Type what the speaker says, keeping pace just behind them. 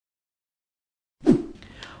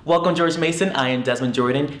Welcome, George Mason. I am Desmond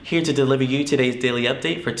Jordan, here to deliver you today's daily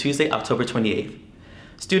update for Tuesday, October 28th.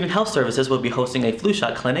 Student Health Services will be hosting a flu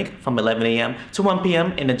shot clinic from 11 a.m. to 1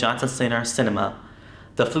 p.m. in the Johnson Center Cinema.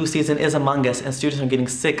 The flu season is among us and students are getting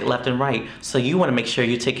sick left and right, so you want to make sure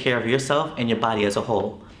you take care of yourself and your body as a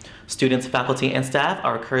whole. Students, faculty, and staff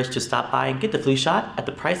are encouraged to stop by and get the flu shot at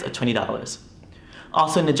the price of $20.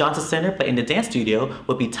 Also in the Johnson Center, but in the dance studio,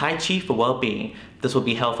 will be Tai Chi for Well-Being. This will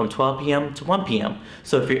be held from 12 p.m. to 1 p.m.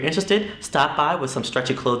 So if you're interested, stop by with some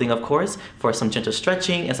stretchy clothing, of course, for some gentle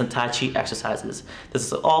stretching and some Tai Chi exercises. This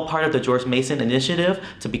is all part of the George Mason initiative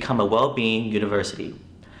to become a well-being university.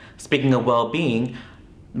 Speaking of well-being,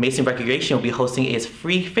 Mason Recreation will be hosting its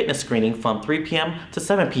free fitness screening from 3 p.m. to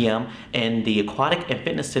 7 p.m. in the Aquatic and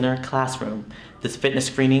Fitness Center classroom. This fitness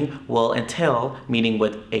screening will entail meeting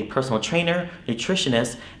with a personal trainer,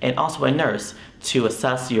 nutritionist, and also a nurse to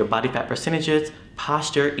assess your body fat percentages,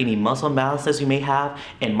 posture, any muscle imbalances you may have,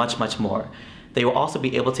 and much, much more. They will also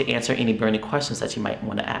be able to answer any burning questions that you might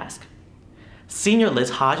want to ask. Senior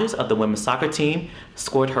Liz Hodges of the women's soccer team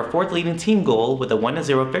scored her fourth leading team goal with a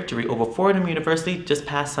 1-0 victory over Fordham University just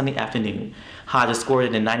past Sunday afternoon. Hodges scored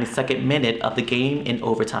in the 92nd minute of the game in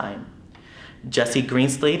overtime. Jessie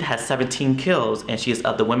Greenslade has 17 kills, and she is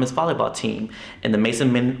of the women's volleyball team, and the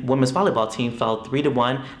Mason women's volleyball team fell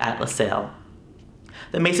 3-1 at LaSalle.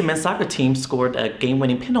 The Mason men's soccer team scored a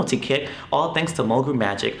game-winning penalty kick, all thanks to Mulgrew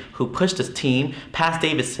Magic, who pushed his team past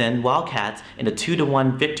Davidson Wildcats in a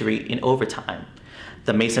 2-1 victory in overtime.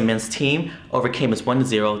 The Mason men's team overcame its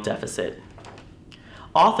 1-0 deficit.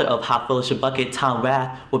 Author of How Fellowship Bucket, Tom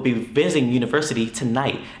Rath, will be visiting university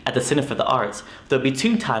tonight at the Center for the Arts. There'll be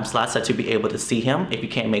 2 time slots that you'll be able to see him if you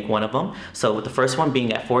can't make one of them. So with the first one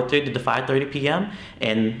being at 4:30 to 5:30 p.m.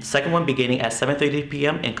 and second one beginning at 7:30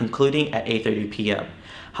 p.m. and concluding at 8:30 p.m.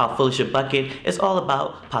 How Fellowship Bucket is all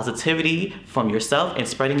about positivity from yourself and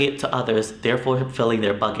spreading it to others, therefore filling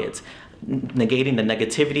their buckets, negating the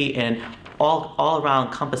negativity and all around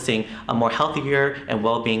encompassing a more healthier and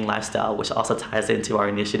well-being lifestyle, which also ties into our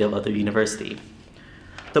initiative of the university.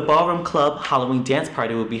 The Ballroom Club Halloween Dance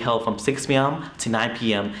Party will be held from 6 p.m. to 9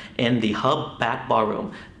 p.m. in the Hub Back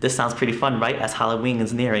Ballroom. This sounds pretty fun, right? As Halloween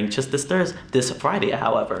is nearing just this Friday,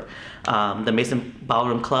 however. The Mason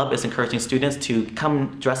Ballroom Club is encouraging students to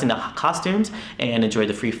come dressed in the costumes and enjoy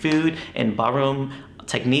the free food and ballroom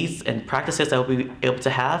techniques and practices that we'll be able to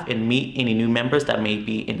have and meet any new members that may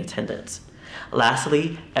be in attendance.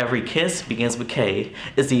 Lastly, Every Kiss Begins with K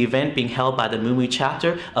is the event being held by the Mumu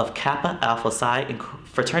chapter of Kappa Alpha Psi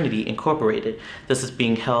Fraternity Incorporated. This is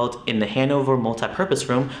being held in the Hanover Multipurpose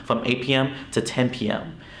Room from 8 p.m. to 10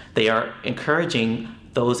 p.m. They are encouraging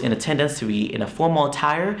those in attendance to be in a formal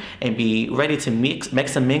attire and be ready to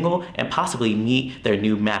mix and mingle and possibly meet their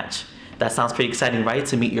new match. That sounds pretty exciting, right?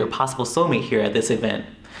 To meet your possible soulmate here at this event.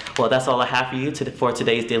 Well, that's all I have for you for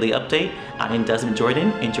today's daily update. I am Desmond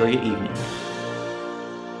Jordan. Enjoy your evening.